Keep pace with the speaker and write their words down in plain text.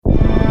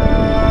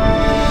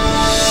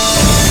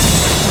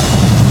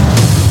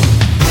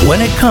When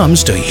it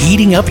comes to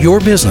heating up your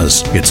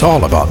business, it's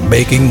all about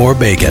making more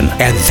bacon,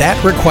 and that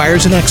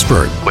requires an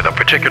expert with a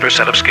particular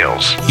set of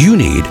skills. You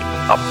need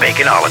a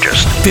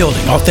baconologist.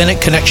 Building authentic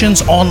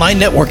connections, online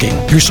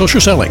networking, your social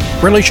selling,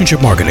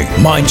 relationship marketing,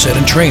 mindset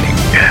and training.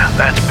 Yeah,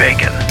 that's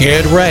bacon.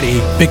 Get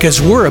ready,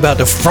 because we're about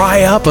to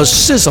fry up a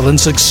sizzling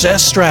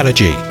success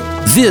strategy.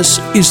 This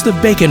is the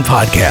Bacon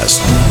Podcast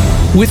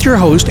with your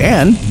host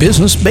and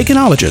business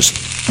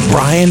baconologist,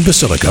 Brian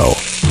Basilico.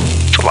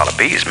 It's a lot of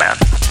bees, man.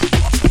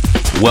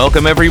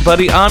 Welcome,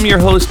 everybody. I'm your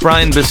host,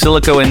 Brian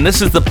Basilico, and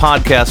this is the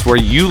podcast where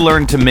you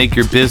learn to make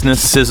your business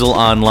sizzle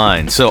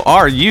online. So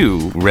are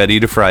you ready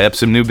to fry up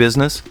some new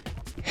business?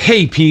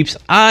 Hey, peeps.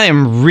 I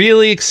am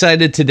really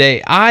excited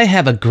today. I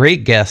have a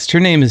great guest. Her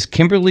name is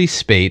Kymberli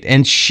Speight,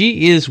 and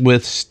she is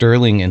with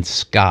Sterling &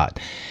 Scott.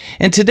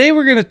 And today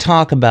we're going to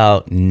talk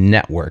about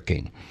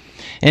networking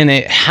and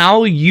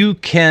how you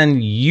can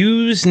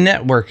use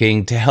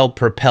networking to help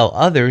propel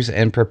others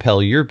and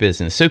propel your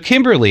business. So,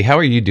 Kymberli, how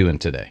are you doing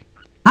today?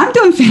 I'm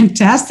doing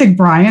fantastic,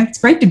 Brian. It's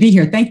great to be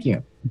here. Thank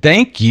you.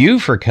 Thank you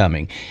for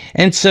coming.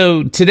 And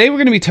so today we're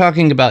going to be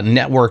talking about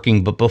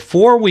networking. But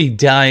before we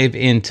dive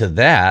into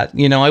that,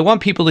 I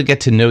want people to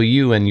get to know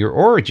you and your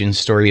origin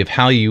story of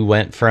how you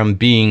went from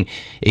being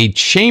a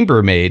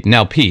chambermaid.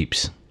 Now,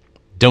 peeps,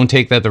 don't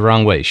take that the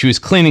wrong way. She was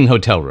cleaning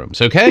hotel rooms,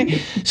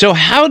 okay? So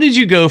how did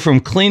you go from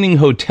cleaning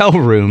hotel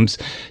rooms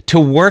to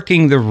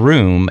working the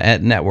room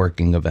at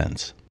networking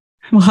events?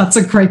 Well, that's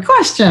a great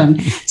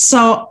question.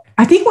 So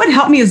I think what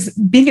helped me is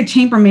being a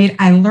chambermaid.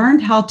 I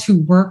learned how to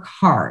work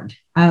hard.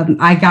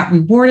 I got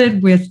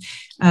rewarded with,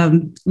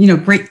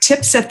 great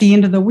tips at the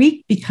end of the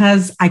week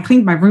because I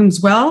cleaned my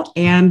rooms well.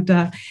 And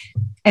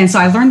so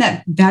I learned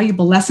that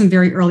valuable lesson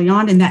very early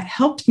on. And that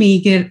helped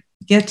me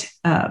get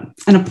an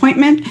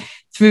appointment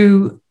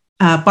through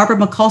Senator Barbara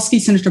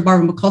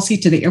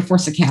Mikulski to the Air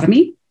Force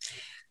Academy.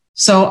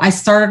 So I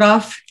started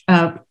off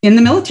in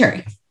the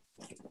military.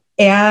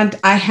 And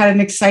I had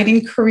an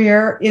exciting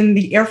career in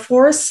the Air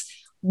Force.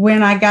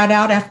 When I got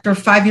out after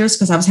 5 years,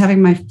 because I was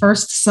having my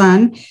first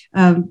son,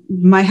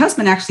 my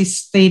husband actually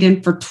stayed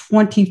in for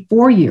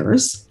 24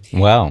 years.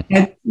 Wow.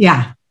 And,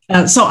 yeah.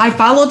 So I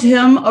followed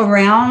him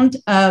around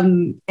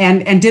and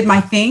did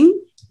my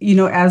thing,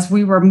 as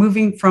we were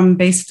moving from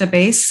base to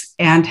base,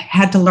 and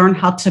had to learn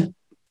how to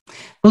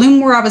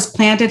bloom where I was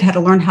planted, had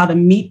to learn how to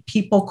meet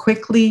people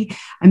quickly.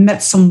 I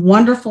met some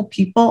wonderful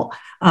people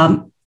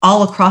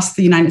all across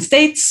the United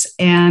States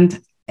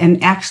and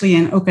actually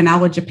in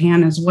Okinawa,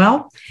 Japan as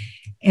well.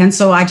 And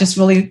so I just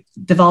really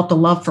developed a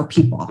love for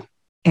people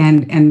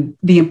and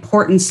the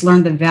importance,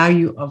 learned the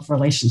value of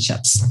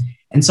relationships.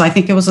 And so I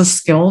think it was a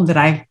skill that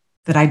I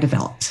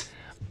developed.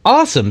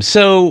 Awesome.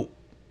 So,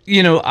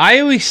 I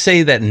always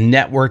say that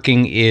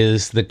networking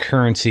is the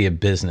currency of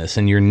business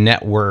and your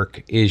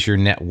network is your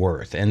net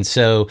worth. And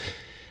so,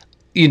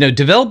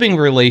 developing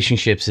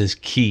relationships is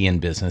key in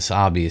business,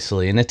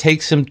 obviously, and it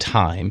takes some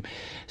time.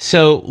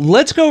 So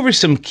let's go over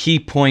some key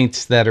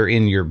points that are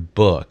in your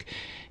book.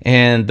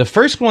 And the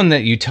first one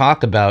that you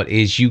talk about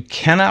is you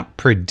cannot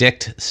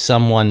predict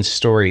someone's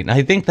story. And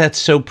I think that's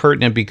so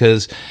pertinent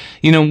because,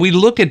 we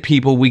look at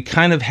people, we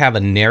kind of have a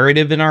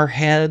narrative in our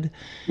head,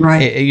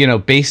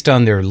 right? Based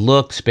on their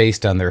looks,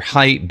 based on their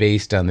height,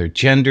 based on their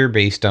gender,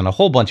 based on a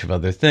whole bunch of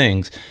other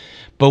things.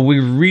 But we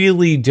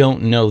really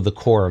don't know the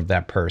core of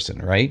that person,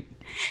 right?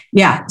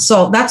 Yeah.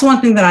 So that's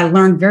one thing that I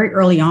learned very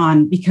early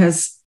on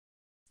because,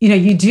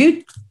 you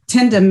do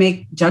tend to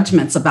make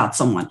judgments about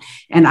someone.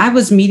 And I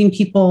was meeting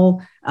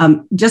people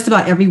just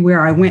about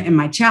everywhere I went in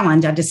my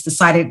challenge. I just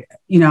decided,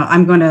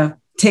 I'm going to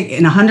take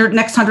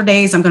next 100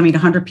 days, I'm going to meet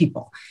 100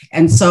 people.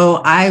 And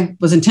so I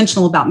was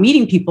intentional about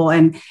meeting people.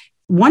 And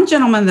one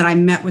gentleman that I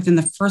met within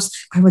the first,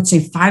 I would say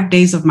 5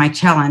 days of my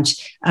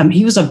challenge,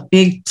 he was a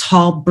big,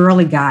 tall,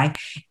 burly guy.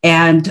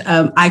 And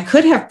I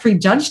could have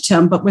prejudged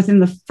him, but within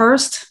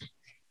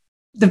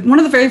one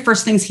of the very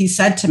first things he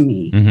said to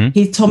me,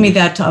 he told me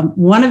that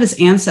one of his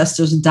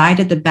ancestors died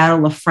at the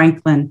Battle of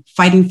Franklin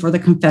fighting for the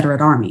Confederate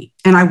Army.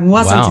 And I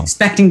wasn't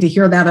expecting to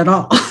hear that at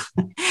all.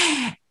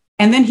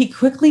 And then he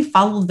quickly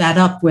followed that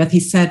up with, he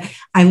said,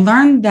 I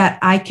learned that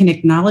I can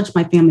acknowledge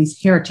my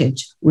family's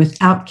heritage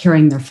without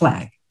carrying their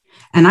flag.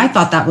 And I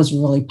thought that was a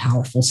really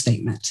powerful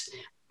statement.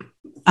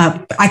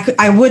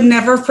 I would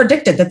never have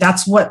predicted that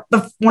that's what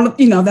that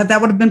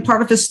would have been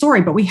part of his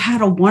story. But we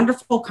had a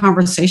wonderful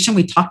conversation.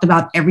 We talked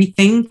about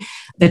everything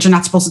that you're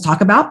not supposed to talk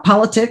about,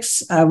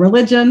 politics,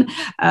 religion,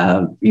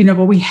 but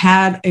we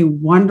had a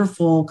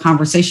wonderful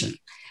conversation.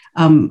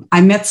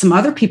 I met some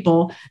other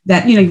people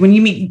that, when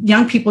you meet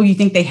young people, you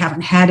think they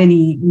haven't had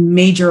any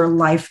major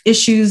life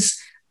issues.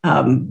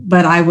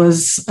 But I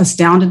was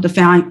astounded to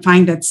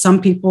find that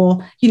some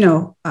people,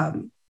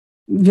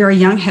 very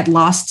young had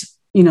lost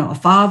a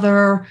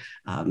father,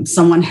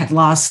 someone had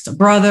lost a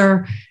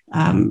brother.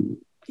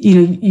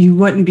 You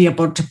wouldn't be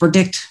able to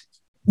predict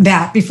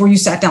that before you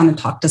sat down and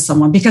talked to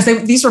someone because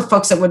these were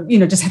folks that would,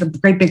 just had a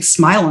great big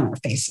smile on their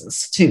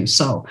faces too.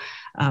 So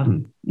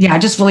I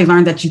just really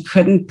learned that you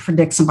couldn't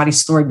predict somebody's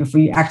story before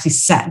you actually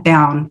sat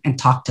down and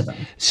talked to them.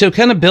 So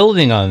kind of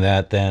building on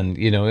that then,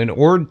 in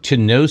order to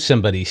know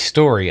somebody's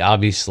story,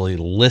 obviously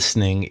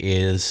listening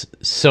is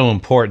so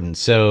important.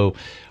 So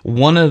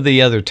one of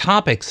the other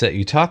topics that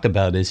you talked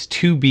about is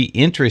to be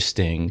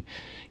interesting,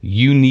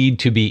 you need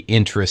to be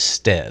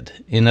interested.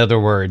 In other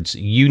words,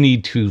 you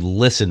need to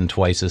listen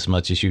twice as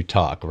much as you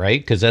talk,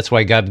 right? Because that's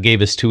why God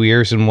gave us 2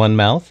 ears and 1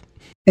 mouth.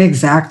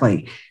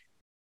 Exactly.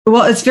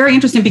 Well, it's very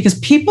interesting because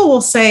people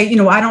will say,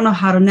 I don't know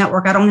how to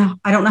network. I don't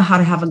know how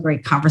to have a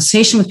great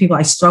conversation with people.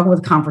 I struggle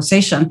with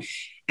conversation.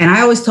 And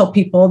I always tell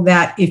people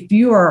that if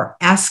you are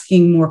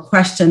asking more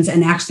questions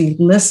and actually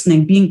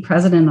listening, being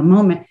present in the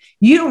moment,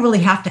 you don't really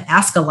have to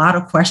ask a lot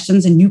of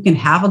questions and you can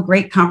have a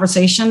great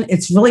conversation.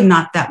 It's really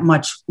not that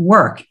much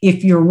work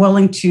if you're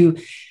willing to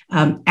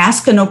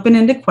ask an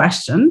open-ended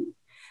question.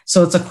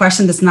 So it's a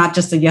question that's not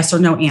just a yes or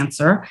no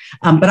answer.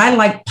 But I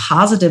like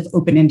positive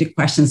open-ended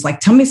questions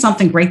like, tell me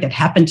something great that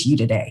happened to you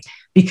today,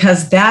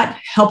 because that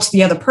helps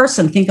the other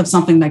person think of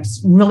something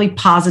that's really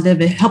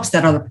positive. It helps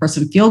that other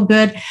person feel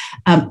good.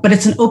 But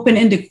it's an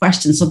open-ended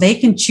question, so they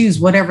can choose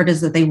whatever it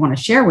is that they want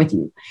to share with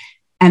you.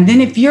 And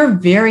then if you're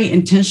very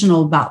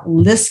intentional about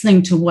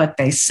listening to what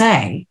they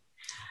say,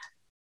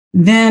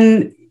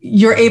 then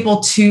you're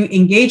able to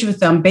engage with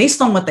them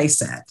based on what they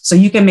said. So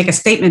you can make a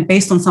statement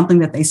based on something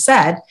that they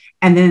said,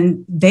 and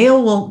then they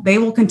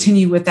will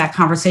continue with that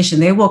conversation.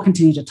 They will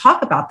continue to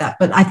talk about that.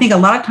 But I think a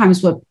lot of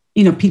times what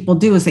people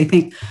do is they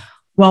think,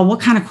 well, what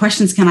kind of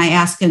questions can I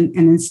ask? And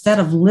instead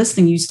of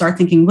listening, you start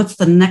thinking, what's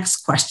the next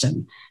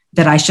question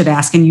that I should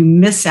ask? And you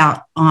miss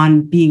out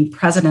on being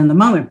present in the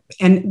moment.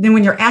 And then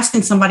when you're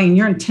asking somebody and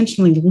you're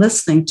intentionally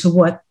listening to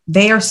what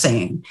they are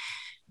saying,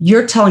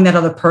 you're telling that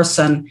other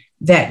person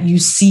that you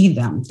see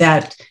them,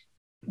 that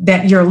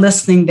you're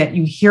listening, that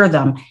you hear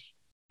them,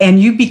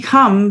 and you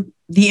become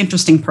the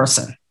interesting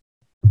person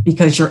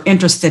because you're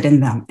interested in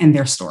them and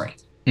their story.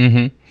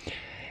 Mm-hmm.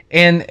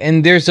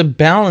 And there's a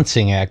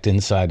balancing act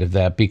inside of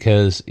that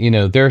because,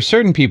 there are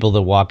certain people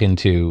that walk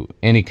into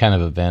any kind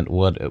of event,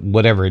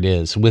 whatever it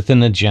is, with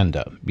an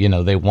agenda.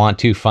 They want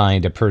to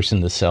find a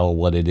person to sell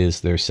what it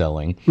is they're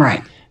selling.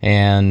 Right.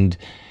 And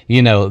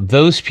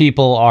those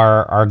people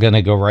are going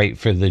to go right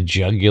for the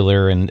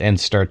jugular and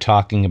start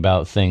talking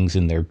about things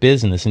in their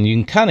business. And you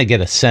can kind of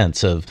get a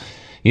sense of,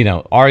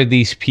 are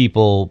these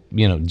people,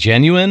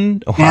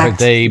 genuine? Or are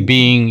they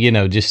being,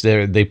 just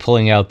they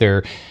pulling out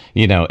their,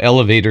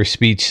 elevator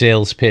speech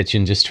sales pitch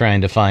and just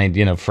trying to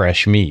find,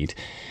 fresh meat?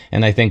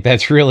 And I think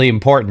that's really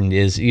important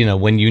is,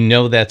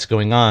 when that's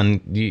going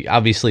on, you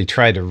obviously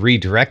try to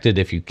redirect it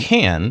if you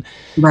can.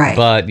 Right.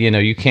 But,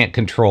 you can't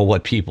control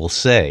what people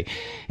say.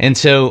 And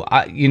so,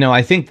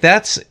 I think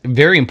that's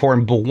very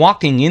important. But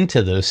walking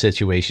into those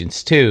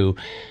situations too,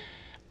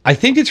 I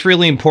think it's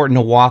really important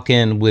to walk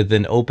in with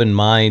an open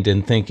mind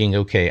and thinking,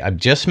 okay, I've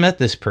just met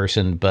this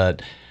person,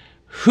 but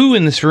who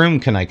in this room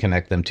can I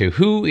connect them to?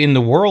 Who in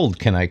the world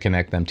can I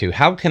connect them to?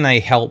 How can I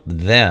help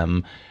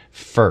them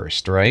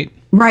first, right?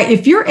 Right.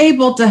 If you're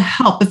able to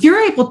help, if you're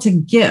able to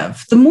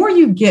give, the more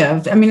you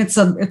give, I mean, it's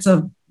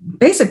a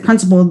basic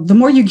principle. The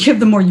more you give,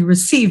 the more you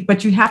receive,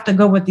 but you have to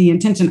go with the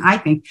intention, I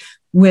think,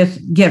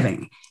 with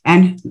giving.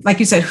 And like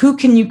you said, who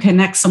can you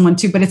connect someone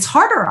to? But it's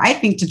harder, I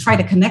think, to try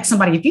to connect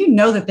somebody if you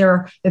know that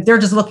they're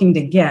just looking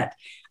to get.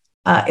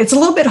 It's a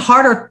little bit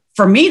harder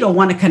for me to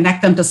want to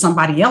connect them to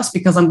somebody else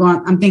because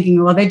I'm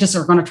thinking, well, they just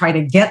are going to try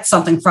to get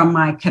something from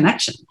my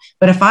connection.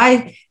 But if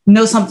I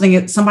know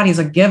somebody's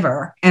a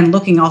giver and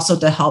looking also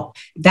to help,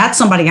 that's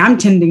somebody I'm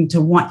tending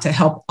to want to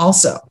help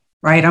also,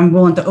 right? I'm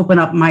willing to open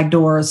up my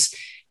doors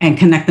and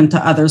connect them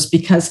to others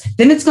because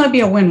then it's going to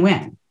be a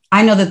win-win.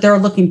 I know that they're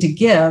looking to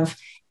give,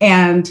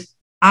 and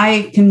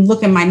I can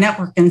look in my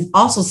network and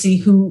also see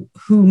who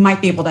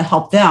might be able to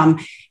help them.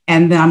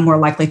 And then I'm more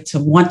likely to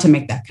want to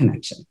make that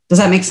connection. Does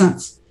that make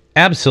sense?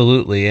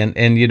 Absolutely.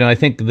 And I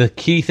think the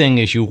key thing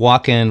is you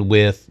walk in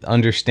with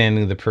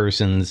understanding the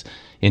person's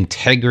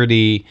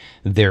integrity,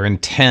 their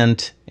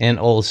intent, and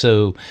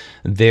also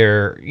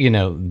their,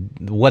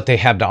 what they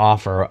have to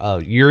offer,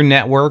 your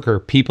network or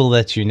people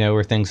that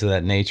or things of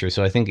that nature.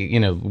 So I think,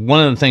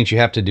 one of the things you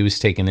have to do is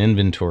take an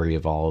inventory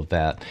of all of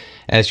that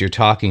as you're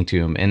talking to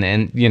them.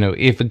 And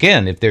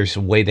if there's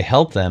a way to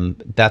help them,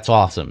 that's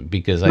awesome,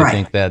 because I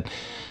think that,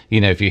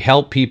 if you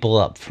help people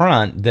up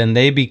front, then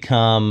they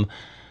become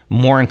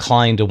more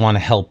inclined to want to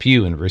help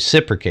you and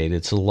reciprocate.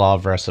 It's the law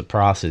of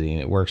reciprocity,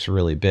 and it works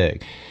really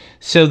big.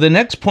 So the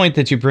next point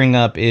that you bring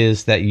up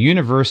is that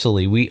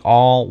universally, we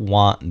all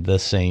want the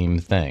same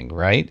thing,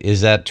 right?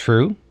 Is that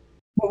true?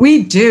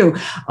 We do.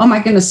 Oh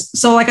my goodness.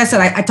 So like I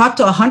said, I talked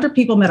to 100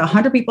 people, met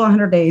 100 people in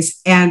 100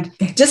 days. And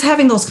just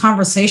having those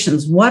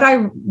conversations, what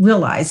I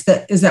realized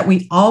is that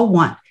we all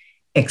want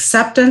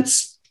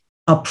acceptance,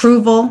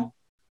 approval,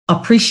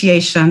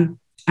 appreciation,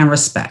 and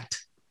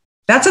respect.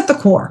 That's at the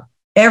core.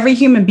 Every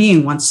human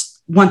being wants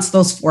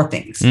those 4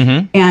 things.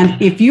 Mm-hmm. And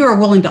if you are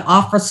willing to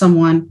offer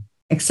someone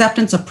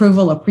acceptance,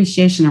 approval,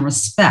 appreciation, and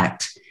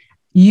respect,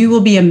 you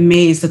will be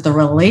amazed at the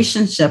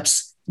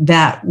relationships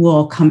that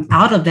will come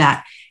out of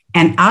that.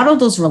 And out of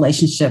those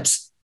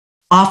relationships,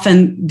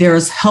 often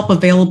there's help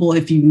available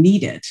if you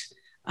need it.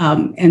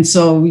 And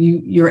so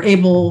you're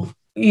able,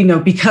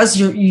 because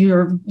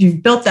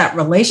you've built that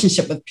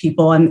relationship with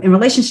people, and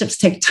relationships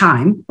take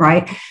time,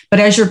 right? But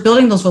as you're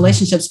building those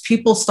relationships,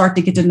 people start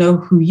to get to know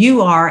who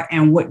you are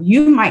and what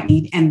you might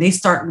need, and they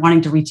start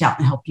wanting to reach out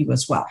and help you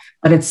as well.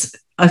 But it's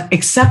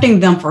accepting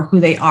them for who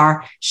they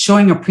are,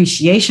 showing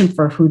appreciation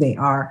for who they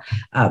are,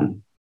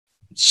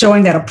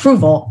 showing that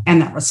approval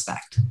and that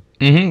respect.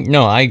 Mm-hmm.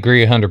 No, I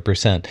agree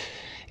 100%.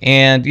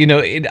 And,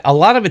 a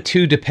lot of it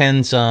too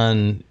depends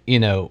on,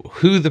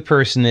 who the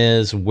person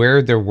is,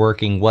 where they're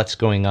working, what's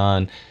going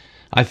on.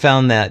 I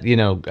found that,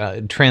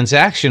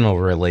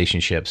 transactional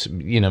relationships,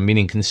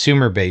 meaning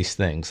consumer-based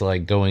things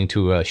like going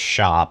to a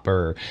shop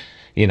or,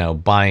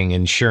 buying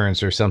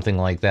insurance or something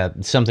like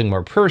that, something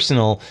more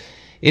personal,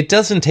 it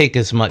doesn't take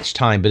as much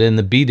time. But in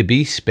the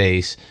B2B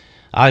space,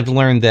 I've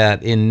learned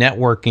that in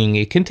networking,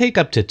 it can take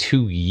up to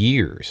 2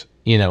 years,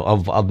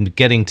 of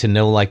getting to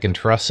know, like, and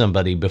trust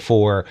somebody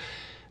before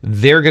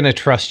they're going to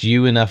trust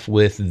you enough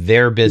with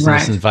their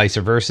business, right, and vice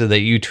versa, that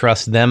you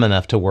trust them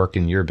enough to work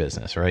in your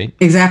business, right?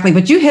 Exactly.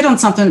 But you hit on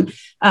something,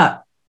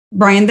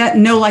 Brian, that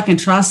know, like, and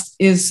trust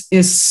is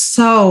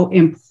so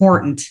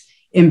important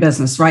in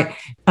business, right?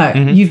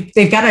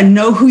 They've got to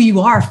know who you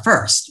are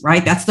first,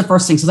 right? That's the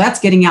first thing. So that's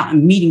getting out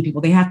and meeting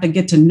people. They have to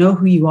get to know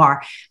who you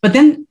are, but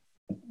then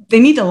they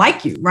need to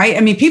like you, right?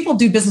 I mean, people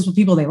do business with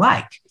people they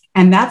like.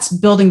 And that's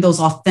building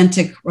those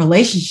authentic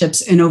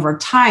relationships. And over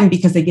time,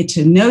 because they get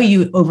to know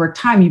you over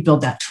time, you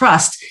build that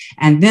trust.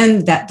 And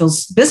then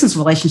those business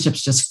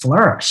relationships just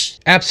flourish.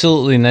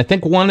 Absolutely. And I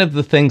think one of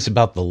the things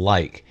about the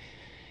like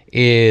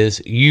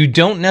is you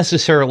don't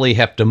necessarily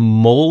have to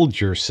mold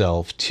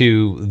yourself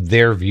to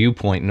their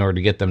viewpoint in order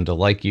to get them to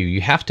like you.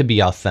 You have to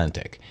be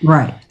authentic.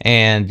 Right.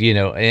 And,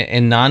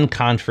 and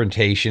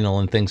non-confrontational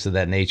and things of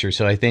that nature.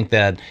 So I think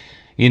that,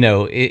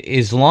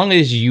 as long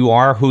as you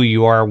are who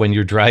you are when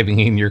you're driving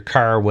in your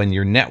car, when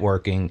you're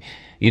networking,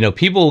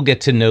 people will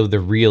get to know the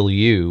real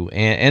you,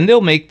 and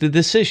they'll make the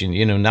decision.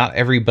 Not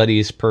everybody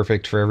is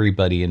perfect for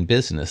everybody in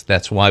business.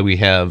 That's why we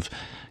have,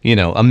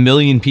 1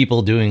 million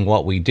people doing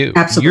what we do.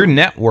 Absolutely. Your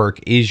network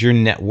is your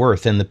net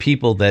worth, and the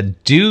people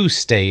that do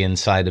stay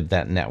inside of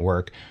that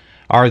network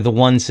are the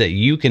ones that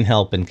you can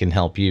help and can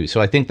help you. So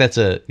I think that's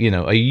a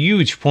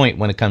huge point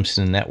when it comes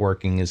to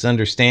networking, is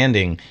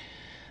understanding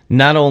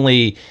not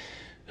only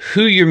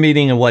who you're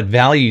meeting and what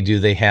value do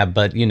they have,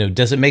 but,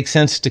 does it make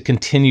sense to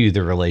continue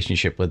the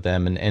relationship with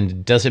them?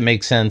 And does it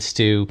make sense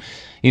to,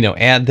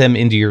 add them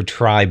into your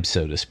tribe,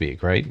 so to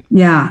speak, right?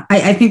 Yeah,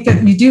 I think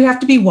that you do have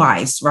to be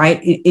wise,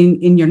 right,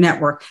 in your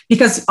network,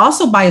 because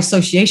also by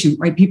association,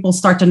 right, people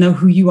start to know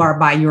who you are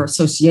by your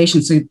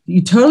association. So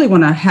you totally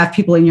want to have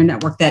people in your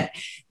network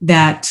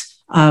that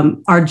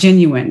are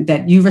genuine,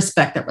 that you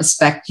respect, that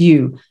respect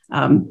you,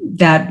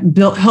 that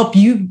help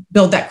you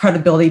build that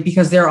credibility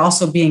because they're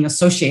also being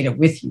associated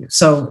with you.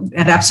 So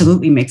that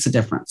absolutely makes a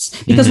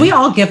difference, because we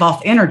all give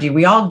off energy.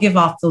 We all give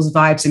off those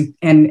vibes.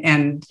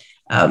 And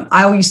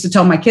I always used to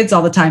tell my kids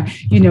all the time,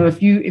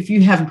 if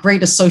you have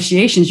great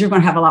associations, you're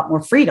going to have a lot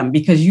more freedom,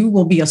 because you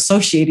will be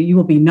associated. You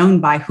will be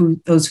known by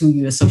those who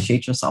you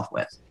associate yourself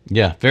with.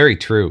 Yeah, very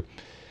true.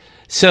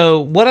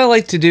 So what I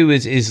like to do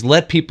is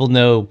let people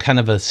know kind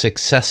of a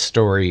success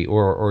story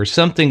or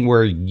something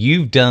where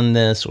you've done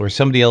this or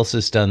somebody else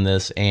has done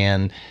this,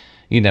 and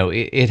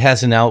it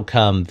has an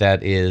outcome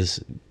that is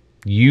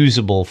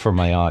usable for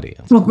my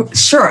audience. Well,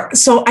 sure.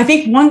 So I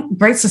think one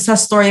great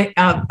success story,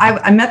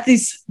 I met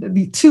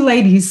the two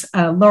ladies,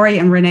 Lori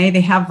and Renee.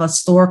 They have a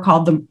store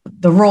called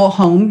the Rural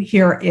Home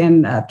here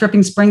in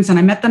Dripping Springs, and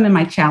I met them in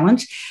my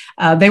challenge.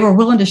 They were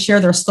willing to share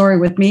their story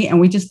with me,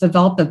 and we just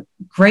developed a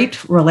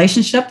great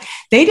relationship.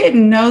 They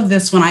didn't know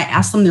this when I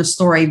asked them their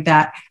story,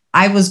 that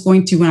I was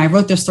going to, when I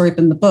wrote their story up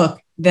in the book,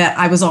 that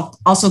I was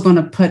also going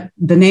to put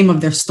the name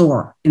of their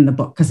store in the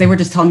book, because they were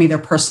just telling me their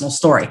personal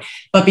story.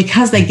 But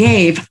because they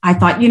gave, I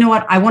thought, you know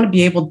what, I want to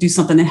be able to do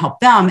something to help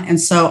them. And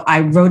so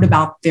I wrote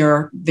about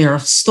their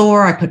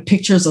store. I put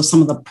pictures of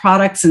some of the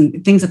products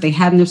and things that they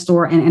had in their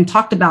store, and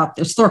talked about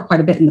their store quite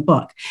a bit in the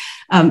book.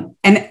 And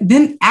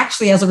then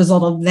actually, as a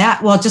result of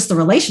that, well, just the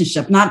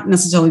relationship, not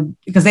necessarily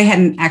because they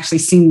hadn't actually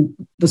seen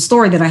the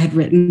story that I had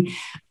written.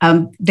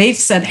 They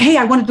said, hey,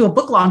 I want to do a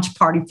book launch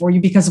party for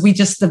you, because we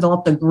just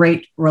developed a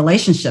great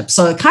relationship.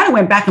 So it kind of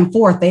went back and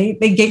forth.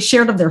 They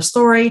shared of their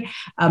story.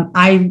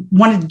 I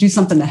wanted to do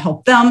something to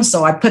help them.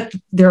 So I put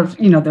their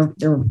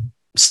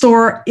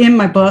store in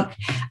my book.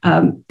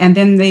 And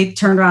then they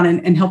turned around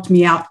and helped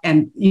me out.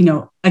 And,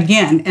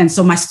 again, and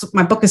so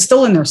my book is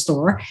still in their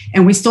store,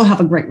 and we still have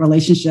a great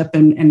relationship.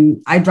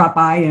 And I drop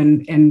by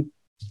and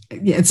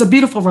it's a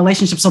beautiful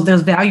relationship. So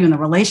there's value in the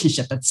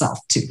relationship itself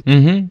too.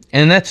 Mm-hmm.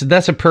 And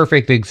that's a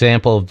perfect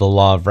example of the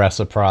law of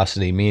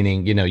reciprocity,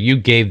 meaning, you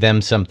gave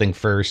them something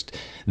first,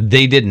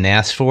 they didn't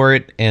ask for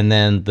it. And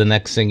then the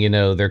next thing you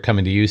know, they're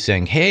coming to you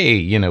saying,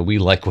 hey, we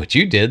like what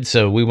you did,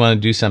 so we want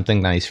to do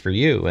something nice for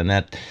you. And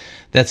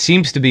that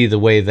seems to be the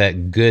way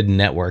that good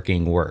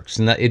networking works.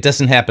 And it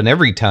doesn't happen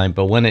every time,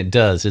 but when it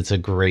does, it's a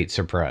great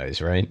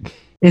surprise, right?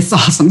 It's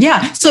awesome.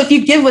 Yeah. So if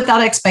you give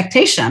without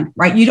expectation,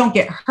 right, you don't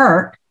get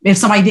hurt if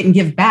somebody didn't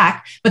give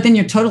back, but then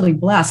you're totally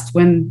blessed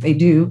when they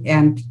do.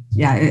 And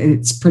yeah,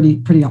 it's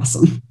pretty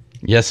awesome.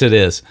 Yes, it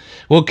is.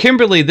 Well,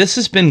 Kymberli, this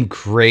has been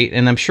great.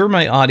 And I'm sure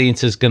my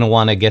audience is going to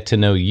want to get to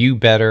know you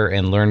better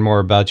and learn more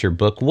about your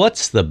book.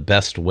 What's the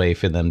best way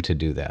for them to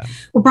do that?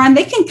 Well, Brian,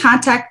 they can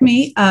contact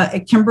me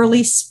at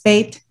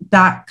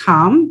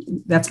KymberliSpeight.com.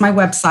 That's my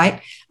website.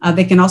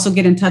 They can also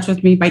get in touch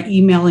with me by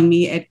emailing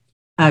me at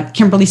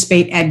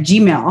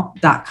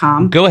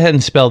KymberliSpeight@gmail.com. Go ahead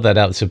and spell that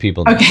out so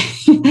people know. Okay.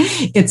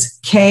 It's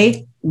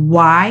KYM,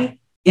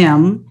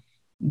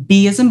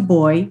 B as in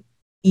boy,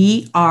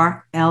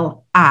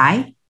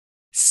 ERLI.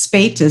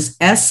 Speight is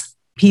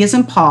SP as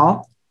in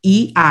Paul,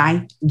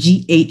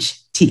 EIGHT.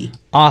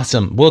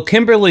 Awesome. Well,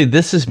 Kymberli,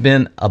 this has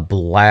been a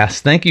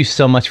blast. Thank you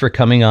so much for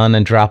coming on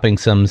and dropping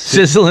some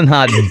sizzling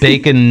hot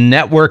bacon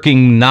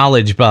networking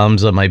knowledge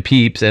bombs on my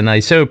peeps. And I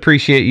so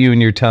appreciate you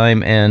and your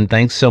time. And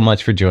thanks so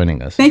much for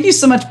joining us. Thank you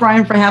so much,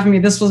 Brian, for having me.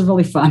 This was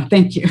really fun.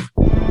 Thank you.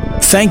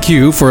 Thank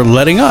you for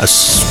letting us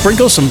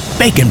sprinkle some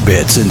bacon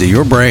bits into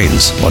your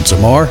brains. Want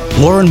some more?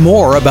 Learn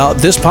more about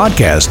this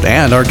podcast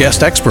and our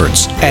guest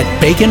experts at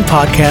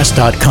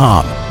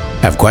baconpodcast.com.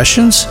 Have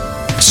questions?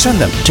 Send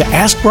them to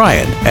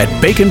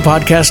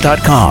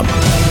askbrian@baconpodcast.com.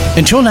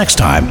 Until next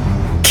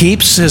time,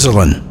 keep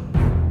sizzling.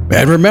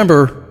 And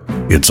remember,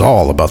 it's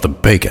all about the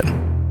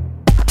bacon.